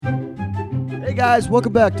guys,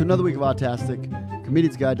 welcome back to another week of Autastic,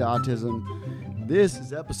 Comedian's Guide to Autism. This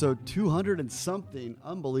is episode 200 and something.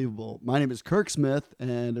 Unbelievable. My name is Kirk Smith,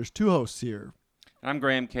 and there's two hosts here. I'm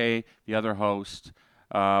Graham Kay, the other host.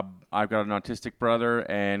 I've got an autistic brother,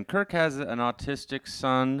 and Kirk has an autistic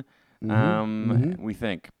son, we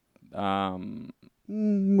think.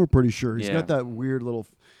 We're pretty sure. He's Yeah. got that weird little...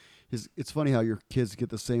 It's funny how your kids get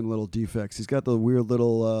the same little defects. He's got the weird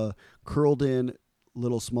little curled-in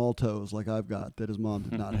little small toes like I've got that his mom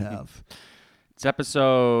did not have. It's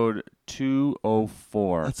episode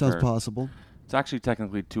 204. That sounds Kirk. possible. It's actually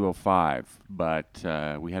technically 205, but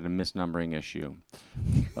we had a misnumbering issue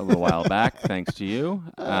a little while back, thanks to you.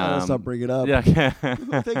 Let's not bring it up. Yeah.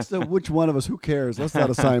 Thanks to which one of us, who cares? Let's not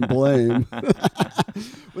assign blame.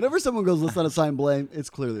 Whenever someone goes, let's not assign blame, it's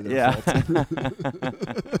clearly their fault.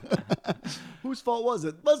 Whose fault was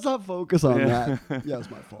it? Let's not focus on that. Yeah, it's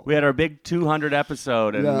my fault. We had our big 200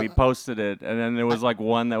 episode, and we posted it, and then there was like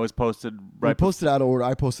one that was posted right. I posted out of order.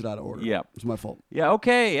 Yeah. It's my fault. Yeah,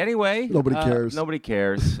 okay. Anyway. Nobody cares. Nobody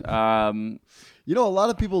cares. You know, a lot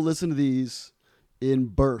of people listen to these in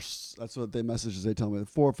bursts. That's what they messages they tell me,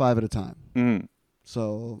 4 or 5 at a time. Mm.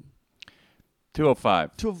 So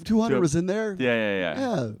 205. 200 was in there? Yeah.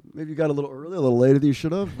 Yeah, maybe you got a little early, a little later than you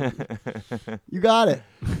should have. You got it.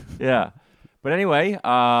 Yeah. But anyway,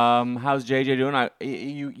 how's JJ doing?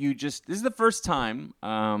 You just, this is the first time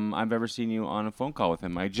I've ever seen you on a phone call with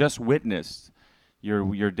him. I just witnessed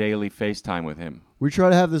your daily FaceTime with him. We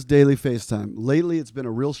try to have this daily FaceTime. Lately, it's been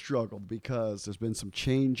a real struggle because there's been some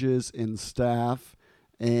changes in staff,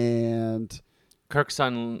 and Kirk's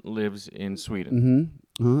son lives in Sweden.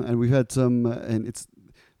 And we've had some, and it's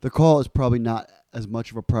the call is probably not as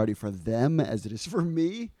much of a priority for them as it is for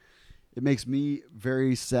me. It makes me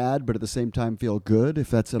very sad, but at the same time feel good,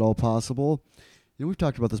 if that's at all possible. You know, we've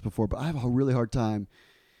talked about this before, but I have a really hard time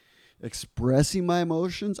expressing my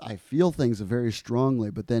emotions. I feel things very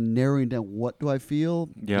strongly, but then narrowing down what do I feel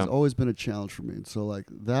has always been a challenge for me. And so, like,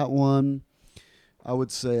 that one, I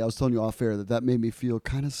would say, I was telling you off air that made me feel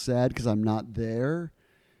kind of sad because I'm not there,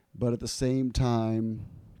 but at the same time,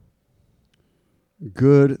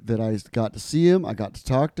 good that I got to see him. I got to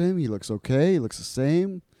talk to him. He looks okay. He looks the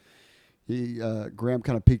same. Graham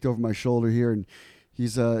kind of peeked over my shoulder here, and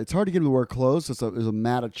he's it's hard to get him to wear clothes. So there's a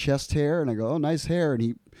mat of chest hair, and I go, oh, nice hair. And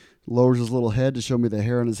he lowers his little head to show me the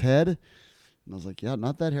hair on his head. And I was like, yeah,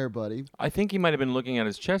 not that hair, buddy. I think he might have been looking at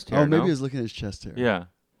his chest hair. Oh, maybe he was looking at his chest hair. Yeah.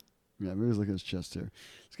 Yeah, maybe he was looking at his chest hair.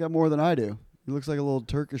 He's got more than I do. He looks like a little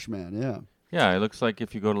Turkish man, yeah. Yeah, it looks like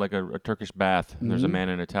if you go to like a Turkish bath and there's a man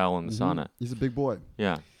in a towel in the sauna. He's a big boy.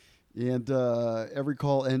 Yeah. And every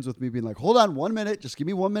call ends with me being like, hold on 1 minute. Just give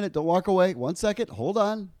me 1 minute. Don't walk away. 1 second. Hold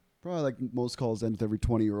on. Probably like most calls end with every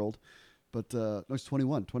 20-year-old. But no, he's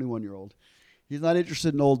 21-year-old. He's not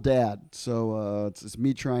interested in old dad. So it's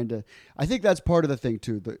me trying to. I think that's part of the thing,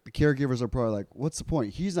 too. The caregivers are probably like, what's the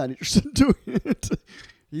point? He's not interested in doing it.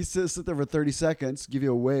 He says sit there for 30 seconds, give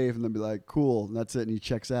you a wave, and then be like, cool, and that's it, and he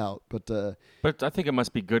checks out. But I think it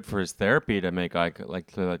must be good for his therapy to make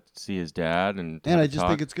to see his dad and I just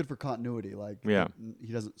think it's good for continuity. Like, yeah,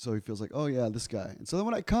 he doesn't, so he feels like, oh yeah, this guy. And so then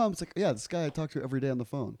when I come, it's like, yeah, this guy I talk to every day on the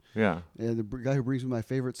phone. Yeah, and the guy who brings me my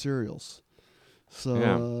favorite cereals. So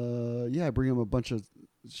I bring him a bunch of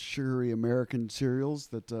sugary American cereals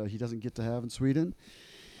that he doesn't get to have in Sweden.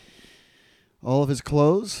 All of his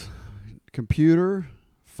clothes, computer,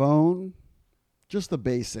 phone, just the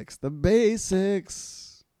basics. But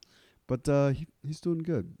he's doing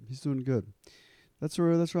good. That's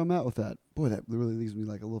where I'm at with that. Boy, that really leaves me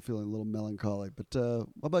like feeling a little melancholy. But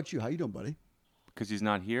what about you? How you doing, buddy? Because he's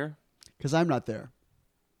not here? Because I'm not there.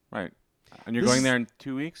 Right. And you're going there in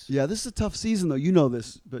 2 weeks? Yeah, this is a tough season, though. You know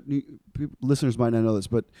this, but listeners might not know this.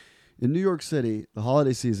 But in New York City, the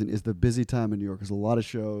holiday season is the busy time in New York. There's a lot of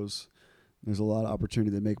shows. There's a lot of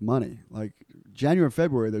opportunity to make money. Like January and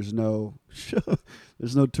February, there's no show.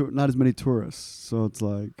 There's not as many tourists. So it's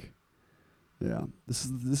like, yeah, this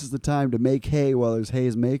is the time to make hay while there's hay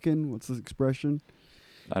is making. What's the expression?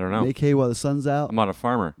 I don't know. Make hay while the sun's out. I'm not a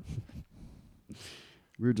farmer.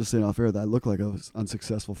 We were just saying off air that I look like an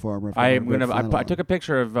unsuccessful farmer. I took a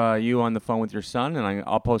picture of you on the phone with your son, and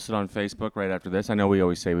I'll post it on Facebook right after this. I know we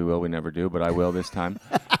always say we will, we never do, but I will this time.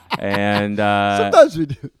 And sometimes we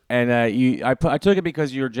do. And I took it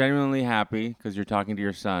because you're genuinely happy because you're talking to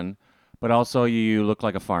your son, but also you look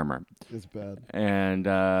like a farmer. It's bad. And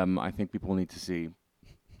I think people need to see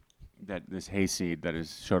that this hayseed that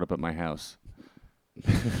has showed up at my house.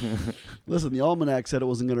 Listen, the almanac said it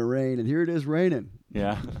wasn't going to rain, and here it is raining.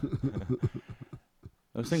 Yeah.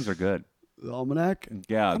 Those things are good. The almanac?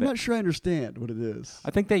 Yeah, I'm not sure I understand what it is.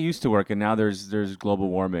 I think they used to work, and now there's global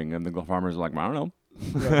warming, and the farmers are like, I don't know.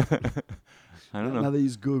 Right. I don't Now know. they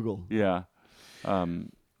use Google. Yeah.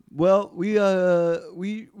 Well, we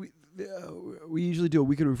usually do a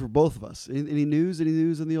week in review for both of us. Any news? Any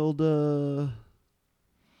news in the old?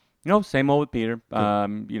 Same old with Peter.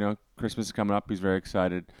 Christmas is coming up. He's very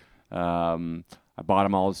excited. I bought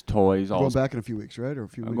him all his toys. Going back in a few weeks, right? Or a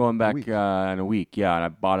few I'm weeks? going back in a week. Yeah, and I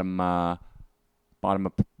bought him all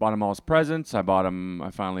his presents. I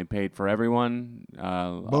finally paid for everyone.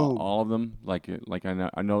 All of them. Like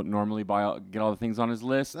I know normally get all the things on his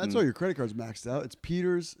list. That's all your credit cards maxed out. It's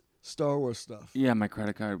Peter's Star Wars stuff. Yeah, my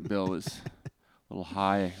credit card bill is a little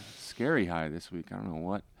high, scary high this week. I don't know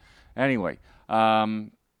what. Anyway, yeah,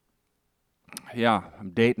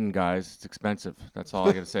 I'm dating, guys. It's expensive. That's all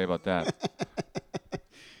I got to say about that.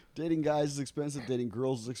 Dating guys is expensive. Dating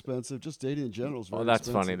girls is expensive. Just dating in general is very that's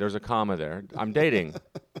expensive. funny. There's a comma there. I'm dating.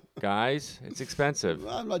 Guys, it's expensive.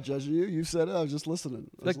 I'm not judging you. You said it. I was just listening.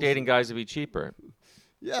 It's like dating guys to be cheaper.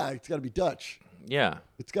 Yeah, it's got to be Dutch. Yeah.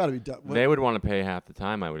 It's got to be Dutch. They would want to pay half the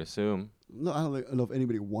time, I would assume. No, I don't know if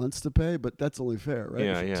anybody wants to pay, but that's only fair, right?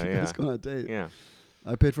 Yeah. Let's go on a date. Yeah.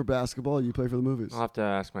 I paid for basketball. You pay for the movies. I'll have to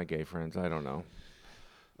ask my gay friends. I don't know.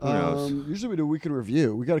 Who knows? Usually we do a week in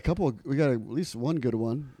review. We got a couple. We got at least one good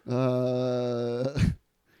one. What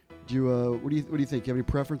do you think? You have any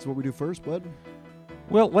preference? What we do first, bud?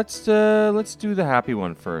 Well, let's do the happy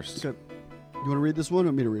one first. Okay. You want to read this one, or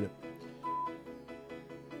want me to read it?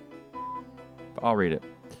 I'll read it.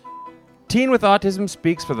 Teen with autism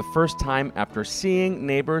speaks for the first time after seeing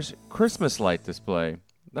neighbor's Christmas light display.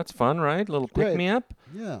 That's fun, right? A little pick-me-up?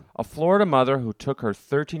 Yeah. A Florida mother who took her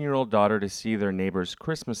 13-year-old daughter to see their neighbor's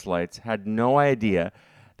Christmas lights had no idea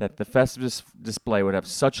that the festive display would have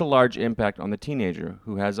such a large impact on the teenager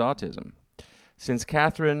who has autism. Since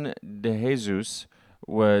Catherine DeJesus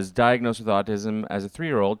was diagnosed with autism as a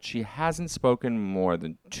 3-year-old, she hasn't spoken more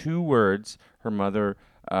than 2 words, her mother,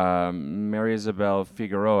 Mary Isabel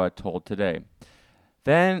Figueroa, told Today.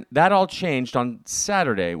 Then that all changed on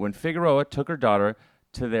Saturday when Figueroa took her daughter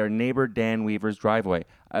to their neighbor Dan Weaver's driveway,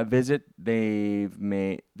 a visit they've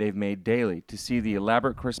made daily to see the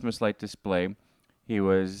elaborate Christmas light display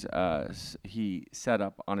he set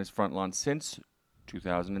up on his front lawn since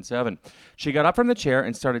 2007. She got up from the chair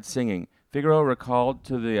and started singing. Figueroa recalled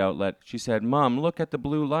to the outlet, she said, "Mom, look at the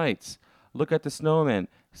blue lights. Look at the snowman.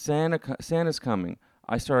 Santa's coming."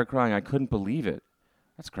 I started crying. I couldn't believe it.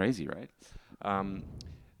 That's crazy, right?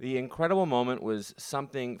 The incredible moment was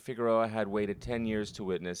something Figueroa had waited 10 years to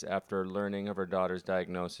witness after learning of her daughter's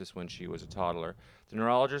diagnosis when she was a toddler. The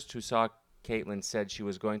neurologist who saw Caitlin said she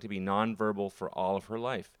was going to be nonverbal for all of her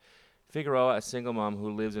life. Figueroa, a single mom who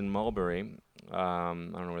lives in Mulberry, I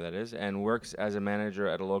don't know where that is, and works as a manager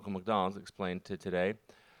at a local McDonald's, explained to Today,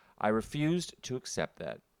 "I refused to accept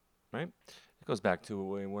that." Right? It goes back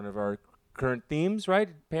to one of our current themes, right?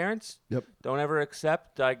 Parents, Yep. Don't ever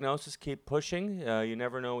accept diagnosis. Keep pushing. You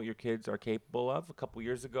never know what your kids are capable of. A couple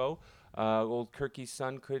years ago, old Kirky's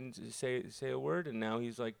son couldn't say a word, and now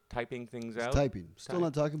he's like typing things out. Typing. Still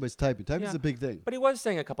not talking, but he's typing. Typing's a big thing. But he was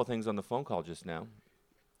saying a couple things on the phone call just now.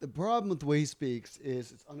 The problem with the way he speaks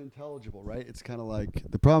is it's unintelligible, right? It's kind of like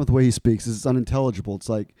the problem with the way he speaks is it's unintelligible. It's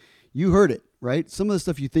like you heard it, right? Some of the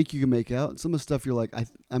stuff you think you can make out, and some of the stuff you're like,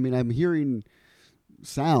 I mean, I'm hearing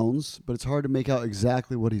sounds, but it's hard to make out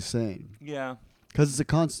exactly what he's saying. Yeah. Because it's a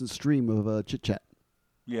constant stream of chit-chat.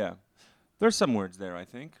 Yeah. There's some words there, I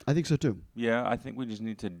think. I think so, too. Yeah, I think we just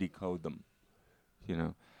need to decode them,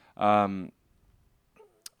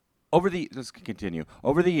 Let's continue.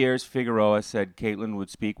 Over the years, Figueroa said Caitlin would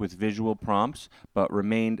speak with visual prompts, but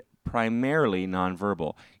remained primarily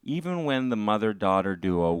nonverbal, even when the mother-daughter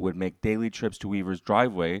duo would make daily trips to Weaver's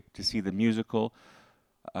driveway to see the musical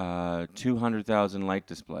 200,000 light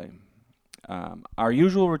display. Our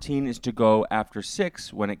usual routine is to go after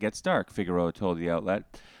 6 when it gets dark, Figueroa told the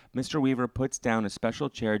outlet. Mr. Weaver puts down a special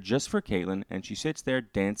chair just for Caitlin, and she sits there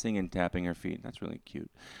dancing and tapping her feet. That's really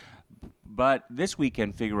cute. But this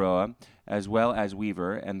weekend, Figueroa, as well as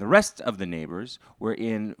Weaver and the rest of the neighbors, were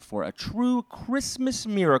in for a true Christmas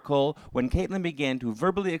miracle when Caitlin began to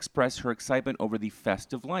verbally express her excitement over the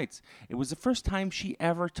festive lights. It was the first time she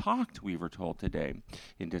ever talked, Weaver told Today,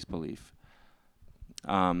 in disbelief.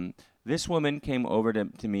 This woman came over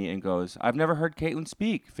to me and goes, "I've never heard Caitlin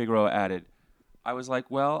speak," Figueroa added. I was like,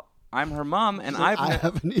 well, I'm her mom, and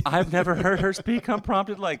I've never heard her speak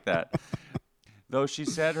unprompted like that. Though she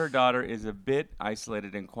said her daughter is a bit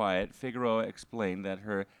isolated and quiet, Figueroa explained that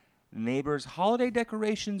her neighbor's holiday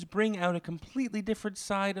decorations bring out a completely different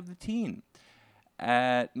side of the teen.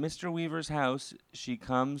 At Mr. Weaver's house, she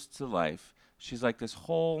comes to life. She's like this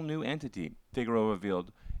whole new entity, Figaro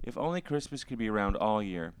revealed. If only Christmas could be around all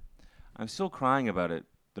year. I'm still crying about it,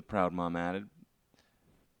 the proud mom added.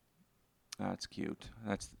 That's cute.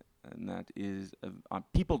 That is on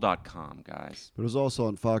people.com, guys. But it was also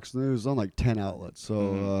on Fox News, on like 10 outlets.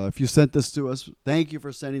 So if you sent this to us, thank you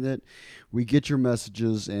for sending it. We get your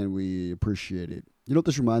messages, and we appreciate it. You know what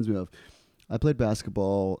this reminds me of? I played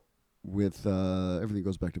basketball with, everything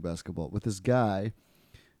goes back to basketball, with this guy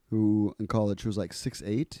who in college was like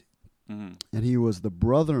 6'8", and he was the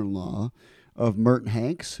brother-in-law of Merton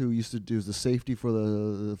Hanks, who used to do the safety for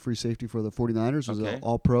the free safety for the 49ers. Was an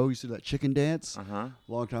all-pro. Used to do that chicken dance.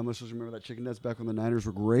 Long time. I supposed to remember that chicken dance back when the Niners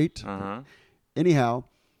were great. Anyhow,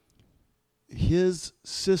 his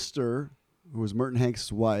sister, who was Merton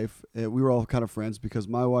Hanks' wife, we were all kind of friends because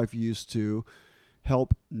my wife used to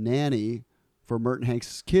help nanny for Merton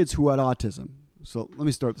Hanks' kids who had autism. So let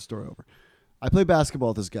me start the story over. I played basketball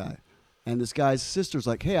with this guy. And this guy's sister's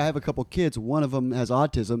like, hey, I have a couple kids. One of them has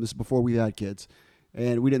autism. This is before we had kids.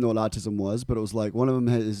 And we didn't know what autism was, but it was like one of them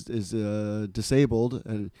is disabled,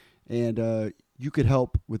 and you could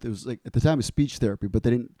help with, it was like at the time it was speech therapy, but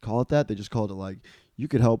they didn't call it that. They just called it like, you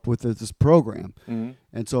could help with this program.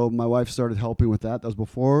 And so my wife started helping with that. That was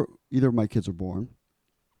before either of my kids were born.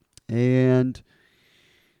 And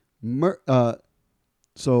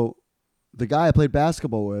so the guy I played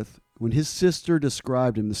basketball with, when his sister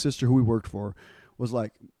described him, the sister who we worked for, was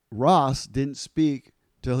like, Ross didn't speak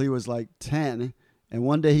till he was like 10. And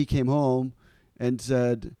one day he came home and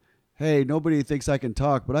said, hey, nobody thinks I can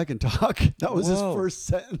talk, but I can talk. That was his first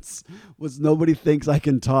sentence, was nobody thinks I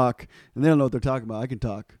can talk. And they don't know what they're talking about. I can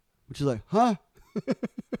talk. Which is like, huh?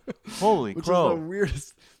 Holy crow. Which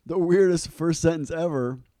is the weirdest first sentence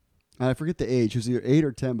ever. And I forget the age. He was either 8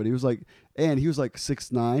 or 10, but he was like, and he was like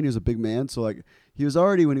 6'9". He was a big man. So like, he was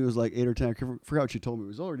already, when he was like 8 or 10, I forgot what she told me. He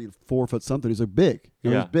was already 4 foot something. He was like big. He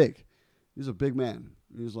was big. He was a big man.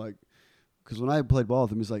 He was like, because when I played ball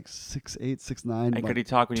with him, he was like 6'8", 6'9". And could he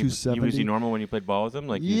talk when was he normal when you played ball with him?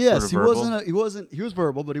 Like, yes, sort of he was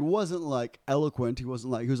verbal, but he wasn't like eloquent. He was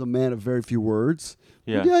a man of very few words.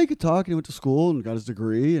 Yeah. But yeah, he could talk, and he went to school and got his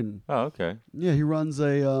degree. And oh, okay. Yeah, he runs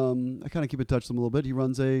I kind of keep in touch with him a little bit. He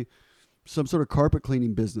runs some sort of carpet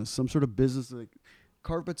cleaning business, some sort of business like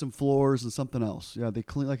carpets and floors and something else. Yeah, they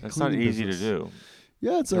clean like that's a cleaning not easy business. to do.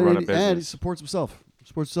 Yeah, it's run a business. And he supports himself.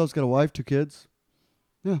 He's got a wife, 2 kids.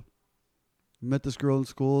 Yeah. Met this girl in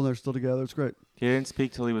school, and they're still together. It's great. He didn't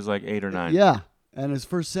speak till he was like 8 or 9. Yeah, and his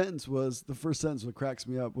first sentence what cracks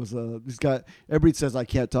me up was this guy. Everybody says I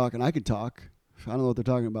can't talk, and I can talk. I don't know what they're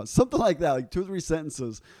talking about. Something like that, like 2 or 3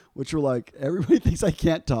 sentences, which were like, everybody thinks I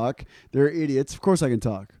can't talk. They're idiots. Of course I can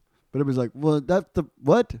talk. But everybody's like, well, that's the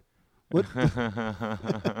what? What?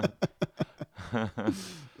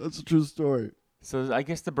 That's a true story. So I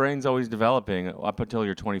guess the brain's always developing up until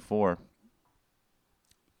you're 24.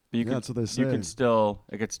 But that's what they say. You can still,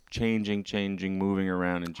 it gets changing, moving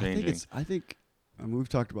around and changing. I think we've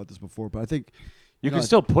talked about this before, but I think you can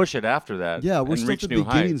still push it after that. Yeah, we're and still reach at the new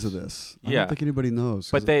beginnings heights. of this. I don't think anybody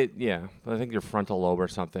knows. But I think your frontal lobe or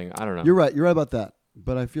something. I don't know. You're right about that.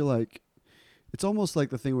 But I feel like it's almost like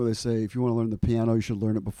the thing where they say if you want to learn the piano, you should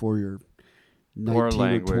learn it before you're 19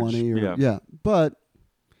 or 20. Yeah. But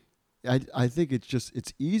I think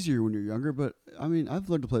it's easier when you're younger. But I mean, I've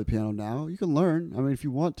learned to play the piano now. You can learn. I mean, if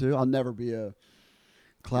you want to. I'll never be a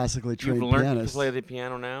classically trained pianist. You've learned to play the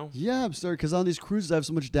piano now? Yeah, I'm starting because on these cruises I have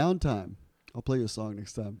so much downtime. I'll play you a song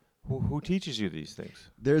next time. Who teaches you these things?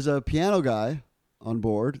 There's a piano guy on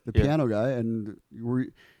board, piano guy, and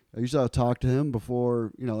I usually talk to him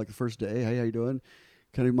before, like the first day. Hey, how you doing?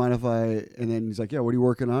 Can you mind if I? And then he's like, yeah, what are you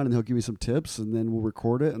working on? And he'll give me some tips, and then we'll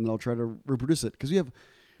record it, and then I'll try to reproduce it because we have.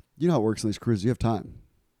 You know how it works on these cruises. You have time.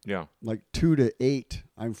 Yeah. Like 2 to 8,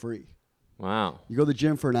 I'm free. Wow. You go to the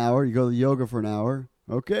gym for an hour. You go to the yoga for an hour.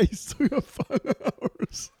 Okay, so you have 5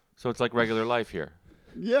 hours. So it's like regular life here.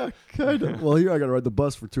 Yeah, kind of. Well, here I got to ride the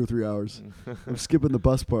bus for 2 or 3 hours. I'm skipping the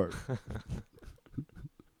bus part.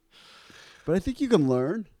 But I think you can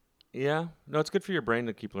learn. Yeah. No, it's good for your brain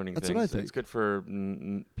to keep learning things. That's what I think. It's good for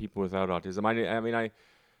people without autism.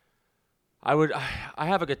 I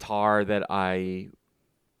have a guitar that I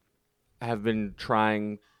have been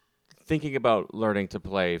thinking about learning to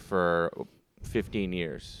play for 15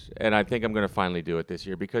 years. And I think I'm going to finally do it this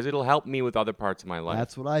year because it'll help me with other parts of my life.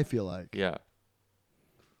 That's what I feel like. Yeah.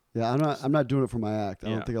 Yeah, I'm not doing it for my act. I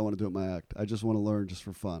don't think I want to do it my act. I just want to learn just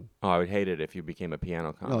for fun. Oh, I would hate it if you became a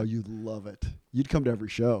piano comic. Oh, you'd love it. You'd come to every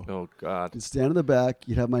show. Oh, God. You'd stand in the back.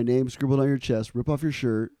 You'd have my name scribbled on your chest. Rip off your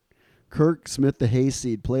shirt. Kirk Smith, the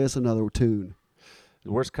Hayseed. Play us another tune.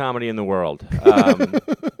 The worst comedy in the world.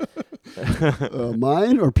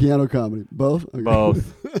 Mine or piano comedy? Both? Okay.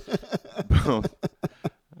 Both. Both.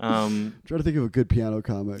 Trying to think of a good piano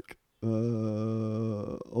comic.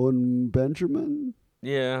 Owen Benjamin?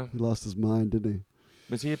 Yeah. He lost his mind, didn't he?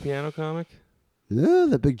 Was he a piano comic? Yeah,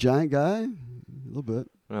 that big giant guy. A little bit.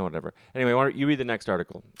 Oh, whatever. Anyway, why don't you read the next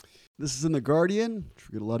article? This is in The Guardian.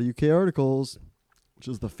 We get a lot of UK articles, which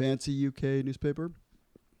is the fancy UK newspaper.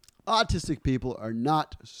 Autistic people are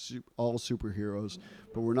not all superheroes,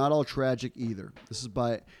 but we're not all tragic either. This is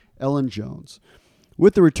by Ellen Jones.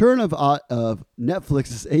 With the return of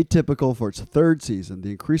Netflix's Atypical for its third season,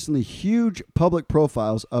 the increasingly huge public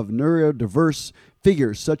profiles of neurodiverse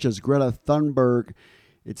figures such as Greta Thunberg,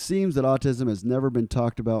 it seems that autism has never been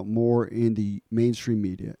talked about more in the mainstream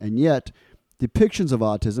media. And yet, depictions of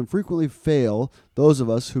autism frequently fail those of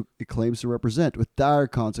us who it claims to represent, with dire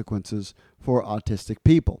consequences for autistic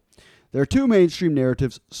people. There are two mainstream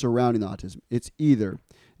narratives surrounding autism. It's either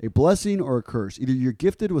a blessing or a curse. Either you're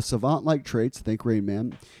gifted with savant-like traits, think Rain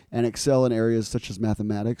Man, and excel in areas such as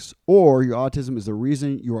mathematics, or your autism is the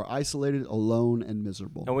reason you are isolated, alone, and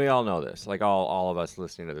miserable. And we all know this. Like all of us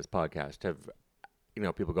listening to this podcast have,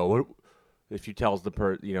 people go, what if you tell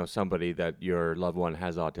somebody that your loved one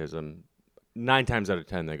has autism, 9 times out of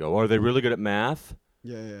 10 they go, are they really good at math?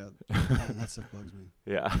 Yeah. That stuff bugs me.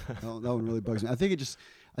 Yeah. That one really bugs me. I think it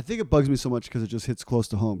bugs me so much because it just hits close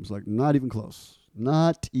to home. It's like, not even close.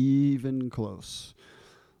 Not even close.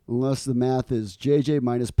 Unless the math is JJ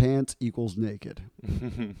minus pants equals naked.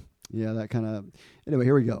 Yeah, that kind of... Anyway,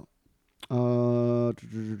 here we go. When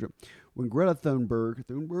Greta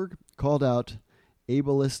Thunberg called out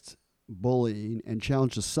ableist bullying and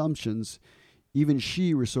challenged assumptions, even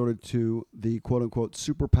she resorted to the quote-unquote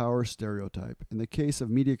superpower stereotype. In the case of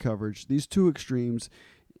media coverage, these two extremes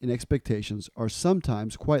in expectations are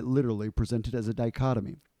sometimes quite literally presented as a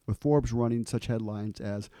dichotomy, with Forbes running such headlines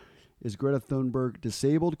as, is Greta Thunberg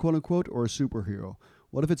disabled, quote-unquote, or a superhero?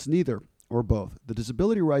 What if it's neither or both? The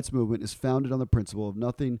disability rights movement is founded on the principle of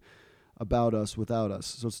nothing about us without us,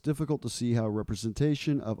 so it's difficult to see how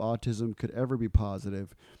representation of autism could ever be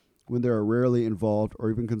positive when they are rarely involved or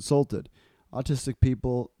even consulted. Autistic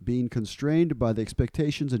people being constrained by the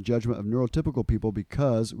expectations and judgment of neurotypical people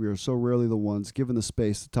because we are so rarely the ones given the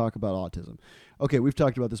space to talk about autism. Okay, we've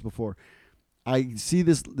talked about this before. I see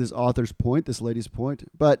this author's point, this lady's point,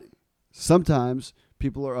 but sometimes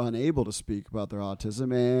people are unable to speak about their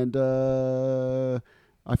autism, and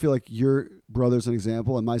I feel like your brother's an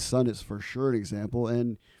example, and my son is for sure an example,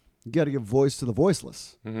 and you got to give voice to the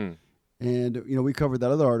voiceless. Mm-hmm. And, we covered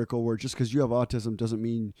that other article where just because you have autism doesn't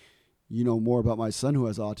mean you know more about my son who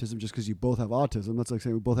has autism just because you both have autism. That's like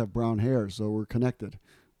saying we both have brown hair, so we're connected.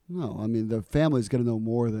 No, I mean, the family's going to know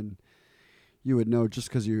more than you would know just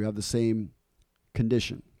because you have the same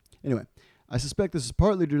condition. Anyway, I suspect this is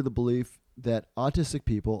partly due to the belief that autistic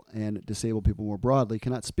people and disabled people more broadly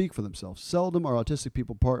cannot speak for themselves. Seldom are autistic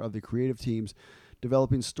people part of the creative teams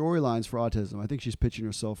developing storylines for autism. I think she's pitching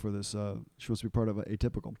herself for this. She wants to be part of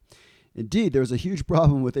Atypical. Indeed, there was a huge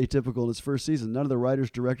problem with Atypical in its first season. None of the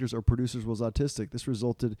writers, directors, or producers was autistic. This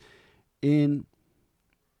resulted in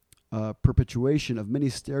perpetuation of many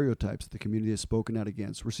stereotypes the community has spoken out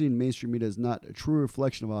against. We're seeing mainstream media as not a true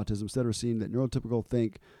reflection of autism. Instead, we're seeing that neurotypical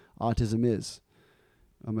think autism is.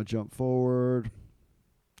 I'm going to jump forward.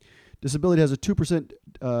 Disability has a 2%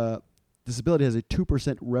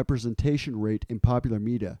 representation rate in popular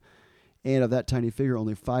media. And of that tiny figure,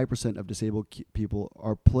 only 5% of disabled people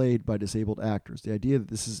are played by disabled actors. The idea that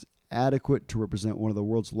this is adequate to represent one of the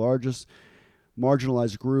world's largest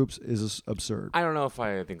marginalized groups is absurd. I don't know if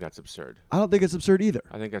I think that's absurd. I don't think it's absurd either.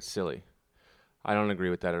 I think that's silly. I don't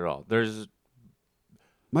agree with that at all.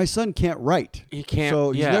 My son can't write. He can't.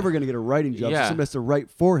 So he's never going to get a writing job. Yeah. So somebody has to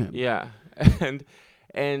write for him. Yeah.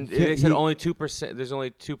 And they said only 2%. There's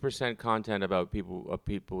only 2% content about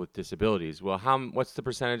people with disabilities. Well, what's the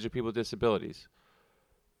percentage of people with disabilities?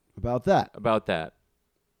 About that.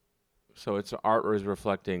 So it's art is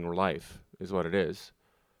reflecting life, is what it is.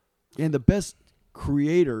 And the best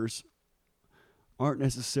creators aren't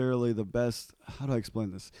necessarily the best. How do I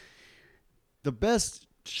explain this? The best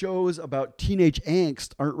shows about teenage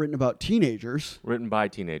angst aren't written about teenagers. Written by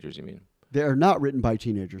teenagers, you mean? They are not written by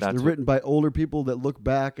teenagers. They're written by older people that look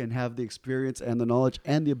back and have the experience and the knowledge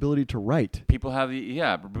and the ability to write. People have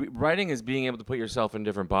writing is being able to put yourself in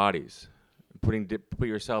different bodies, put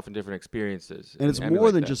yourself in different experiences. And it's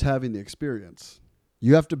more than just having the experience.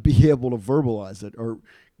 You have to be able to verbalize it or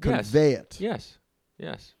convey it. Yes.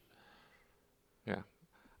 Yeah.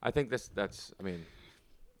 I think that's, I mean.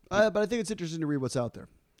 But I think it's interesting to read what's out there.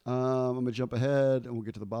 I'm going to jump ahead, and we'll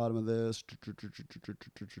get to the bottom of this.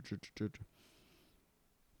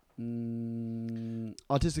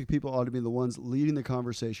 autistic people ought to be the ones leading the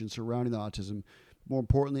conversation surrounding the autism. More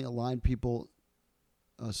importantly, people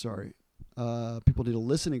need to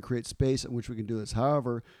listen and create space in which we can do this.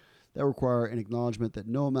 However, that require an acknowledgement that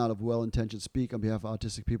no amount of well-intentioned speak on behalf of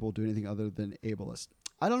autistic people will do anything other than ableist.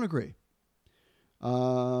 I don't agree.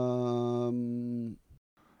 I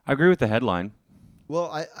agree with the headline.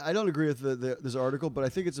 Well, I don't agree with this article, but I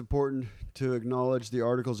think it's important to acknowledge the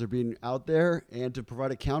articles that are being out there and to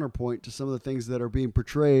provide a counterpoint to some of the things that are being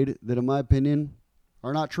portrayed that, in my opinion,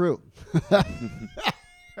 are not true.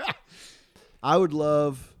 I would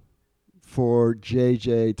love for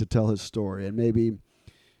JJ to tell his story, and maybe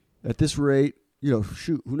at this rate, who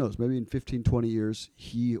knows, maybe in 15, 20 years,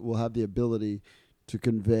 he will have the ability to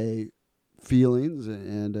convey feelings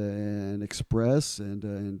and express and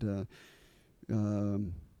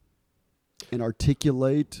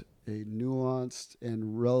articulate a nuanced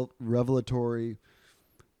and revelatory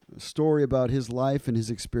story about his life and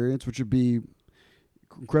his experience, which would be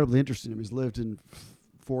incredibly interesting. He's lived in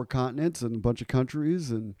 4 continents and a bunch of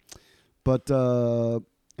countries, but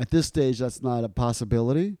at this stage, that's not a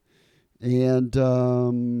possibility. And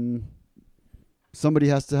somebody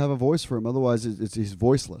has to have a voice for him. Otherwise, he's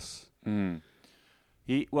voiceless. I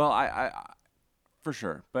for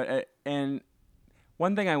sure. But and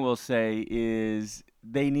one thing I will say is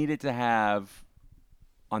they needed to have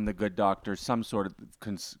on The Good Doctor some sort of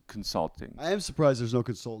consulting. I am surprised there's no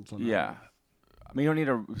consultants on that. Yeah. I mean, you don't need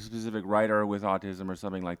a specific writer with autism or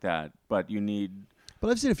something like that, but you need... But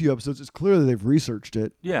I've seen a few episodes. It's clear that they've researched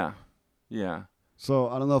it. Yeah. So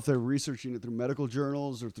I don't know if they're researching it through medical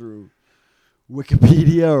journals or through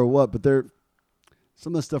Wikipedia or what, but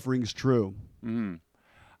some of the stuff rings true. Mm-hmm.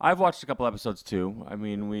 I've watched a couple episodes too. I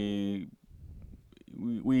mean, we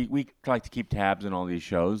like to keep tabs on all these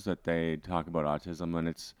shows that they talk about autism, and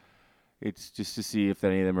it's just to see if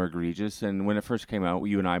any of them are egregious. And when it first came out,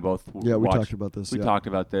 you and I both we talked about this. We talked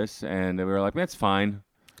about this, and we were like, "That's fine.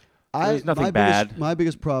 There's nothing bad." My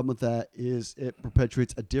biggest problem with that is it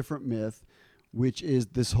perpetuates a different myth, which is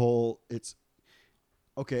this whole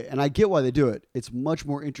okay. And I get why they do it. It's much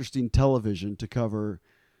more interesting television to cover,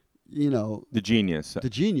 the genius.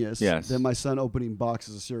 Yes. Than my son opening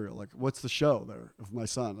boxes of cereal. Like, what's the show there of my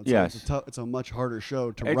son? It's a much harder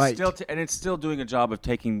show to write. It's still doing a job of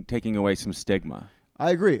taking away some stigma.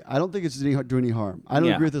 I agree. I don't think it's doing any harm. I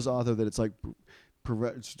don't agree with this author that it's like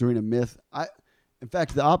it's doing a myth. In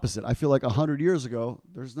fact, the opposite. I feel like 100 years ago,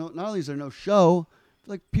 not only is there no show,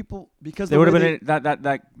 like people, because they would have been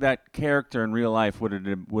that character in real life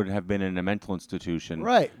would have been in a mental institution,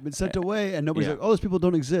 right? Been sent away, and nobody's like, "Oh, those people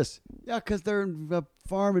don't exist." Yeah, because they're in a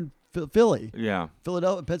farm in Philly,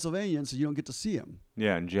 Philadelphia, Pennsylvania, and so you don't get to see them.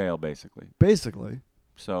 Yeah, in jail, basically.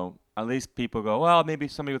 So at least people go, well, maybe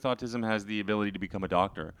somebody with autism has the ability to become a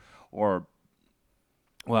doctor, or,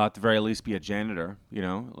 well, at the very least, be a janitor.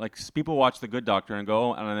 Like people watch The Good Doctor and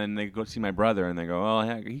go, and then they go see my brother and they go, "Oh,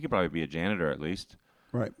 heck, he could probably be a janitor at least."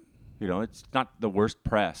 Right. It's not the worst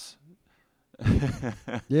press. I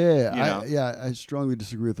strongly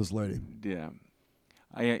disagree with this lady. Yeah.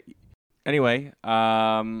 Anyway,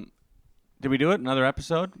 did we do it? Another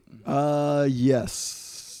episode?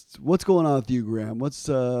 Yes. What's going on with you, Graham? What's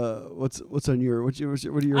on your what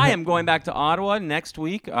are your? I am going back to Ottawa next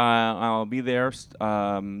week. I'll be there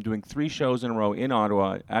doing 3 shows in a row in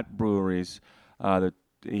Ottawa at breweries. The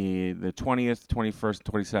 20th, 21st,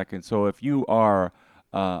 22nd. So if you are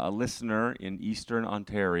a listener in Eastern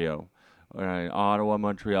Ontario, Ottawa,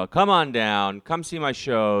 Montreal, come on down. Come see my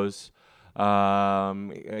shows.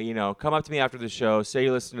 Come up to me after the show. Say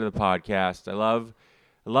you listen to the podcast. I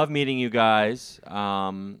love meeting you guys.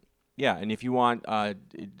 And if you want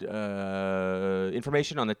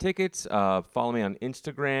information on the tickets, follow me on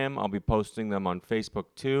Instagram. I'll be posting them on Facebook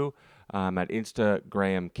too. I'm at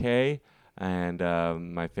InstaGrahamK. And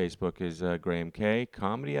my Facebook is Graham K.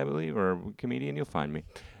 Comedy, I believe, or comedian. You'll find me.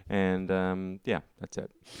 And, that's it.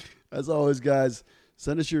 As always, guys,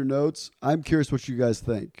 send us your notes. I'm curious what you guys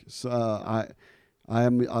think. So I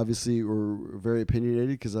am obviously we're very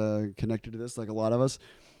opinionated because I'm connected to this like a lot of us.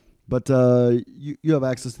 But you have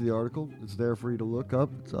access to the article. It's there for you to look up.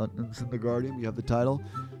 It's in The Guardian. You have the title.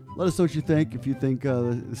 Let us know what you think. If you think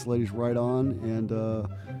this lady's right on. And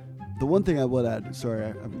the one thing I would add, sorry,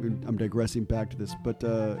 I'm digressing back to this, but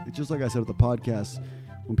it's just like I said with the podcast.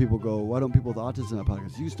 When people go, why don't people with autism have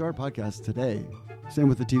podcasts? You can start podcasts today. Same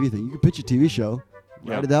with the TV thing. You can pitch a TV show,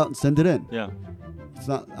 write it out, and send it in. Yeah. It's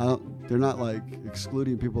not. They're not like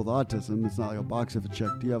excluding people with autism. It's not like a box of a check.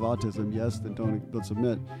 Do you have autism? Yes. Then don't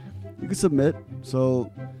submit. You can submit. So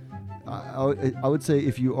I would say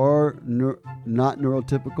if you are not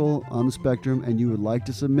neurotypical on the spectrum and you would like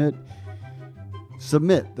to submit.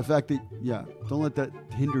 The fact that, don't let that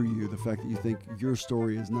hinder you. The fact that you think your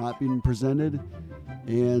story is not being presented.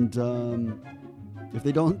 And if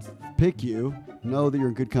they don't pick you, know that you're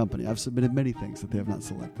in good company. I've submitted many things that they have not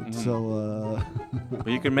selected. Mm-hmm. So, but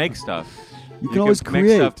you can make stuff. You can always make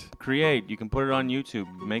create. Stuff, create. You can put it on YouTube.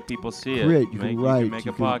 Make people see Create. it. You can write. You can make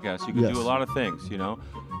a podcast. You can do a lot of things.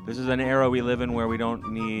 This is an era we live in where we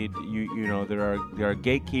don't need there are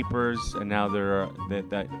gatekeepers, and now there are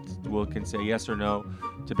that can say yes or no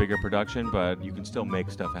to bigger production, but you can still make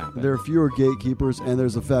stuff happen. There are fewer gatekeepers, and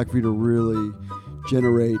there's a fact for you to really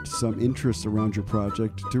generate some interest around your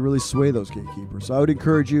project to really sway those gatekeepers. So I would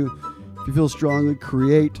encourage you, if you feel strongly,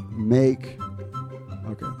 create, make.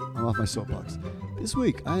 Okay, I'm off my soapbox. This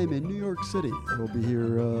week, I am in New York City. I will be here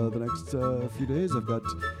the next few days. I've got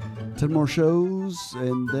 10 more shows,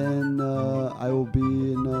 and then I will be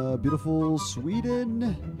in beautiful Sweden.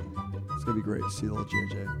 It's going to be great to see little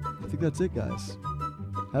JJ. I think that's it, guys.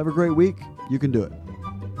 Have a great week. You can do it.